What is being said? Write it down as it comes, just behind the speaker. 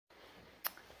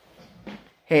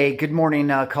Hey, good morning,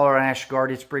 Colorado National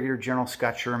Guard. It's Brigadier General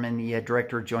Scott Sherman, the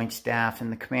Director of Joint Staff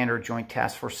and the Commander of Joint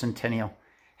Task Force Centennial.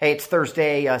 Hey, it's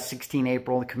Thursday, 16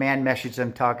 April. The command message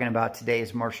I'm talking about today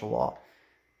is martial law.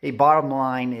 Hey, bottom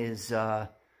line is the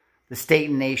state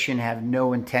and nation have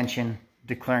no intention of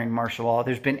declaring martial law.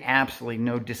 There's been absolutely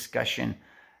no discussion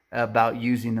about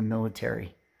using the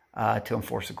military to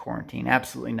enforce a quarantine.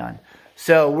 Absolutely none.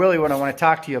 So really what I want to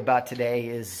talk to you about today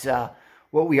is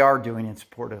what we are doing in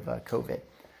support of COVID.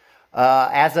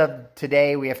 As of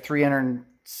today, we have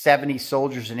 370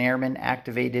 soldiers and airmen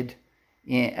activated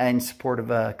in support of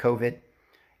COVID.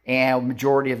 And a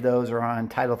majority of those are on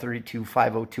Title 32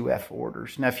 502F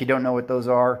orders. Now, if you don't know what those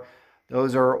are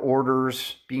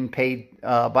orders being paid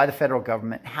by the federal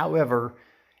government. However,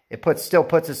 it still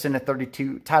puts us in a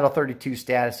Title 32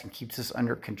 status and keeps us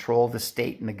under control of the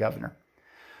state and the governor.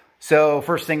 So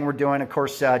first thing we're doing, of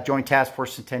course, Joint Task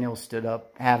Force Centennial stood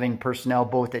up, having personnel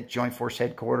both at Joint Force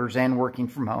Headquarters and working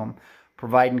from home,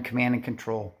 providing command and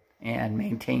control and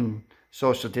maintain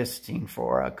social distancing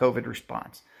for COVID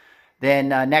response. Then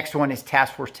next one is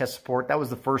Task Force Test Support. That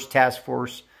was the first task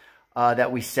force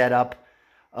that we set up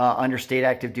under state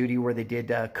active duty where they did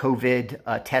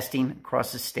COVID testing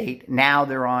across the state. Now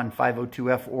they're on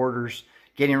 502F orders,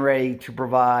 getting ready to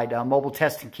provide mobile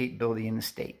testing capability in the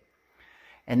state.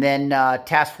 And then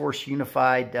Task Force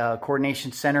Unified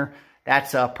Coordination Center,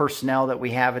 that's personnel that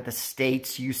we have at the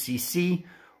state's UCC,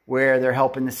 where they're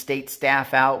helping the state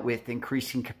staff out with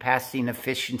increasing capacity and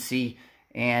efficiency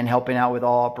and helping out with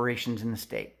all operations in the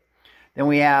state. Then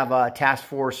we have Task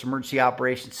Force Emergency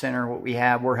Operations Center.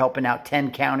 We're helping out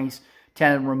 10 counties,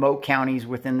 10 remote counties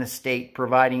within the state,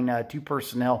 providing 2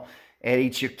 personnel at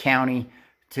each county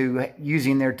to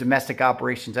using their domestic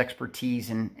operations expertise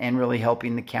and really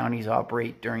helping the counties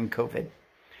operate during COVID.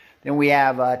 Then we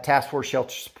have Task Force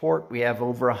Shelter Support. We have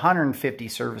over 150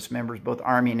 service members, both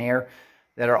Army and Air,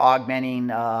 that are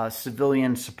augmenting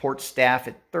civilian support staff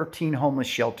at 13 homeless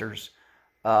shelters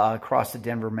across the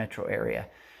Denver metro area.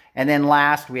 And then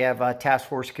last, we have Task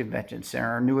Force Convention Center,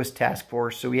 our newest task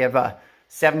force. So we have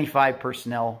 75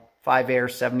 personnel, 5 Air,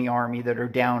 70 Army, that are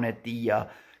down at the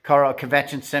Colorado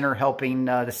Convention Center, helping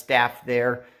the staff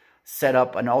there set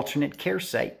up an alternate care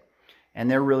site. And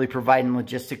they're really providing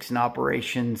logistics and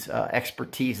operations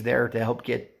expertise there to help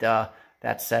get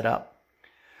that set up.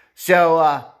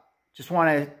 So just want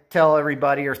to tell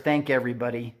everybody or thank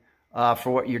everybody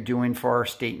for what you're doing for our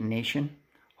state and nation.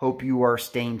 Hope you are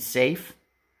staying safe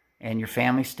and your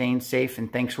family staying safe.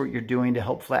 And thanks for what you're doing to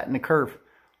help flatten the curve.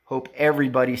 Hope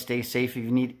everybody stays safe. If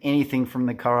you need anything from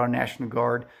the Colorado National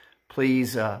Guard,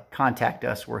 please contact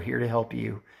us. We're here to help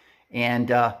you. And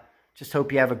just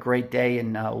hope you have a great day,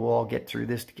 and we'll all get through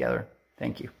this together.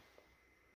 Thank you.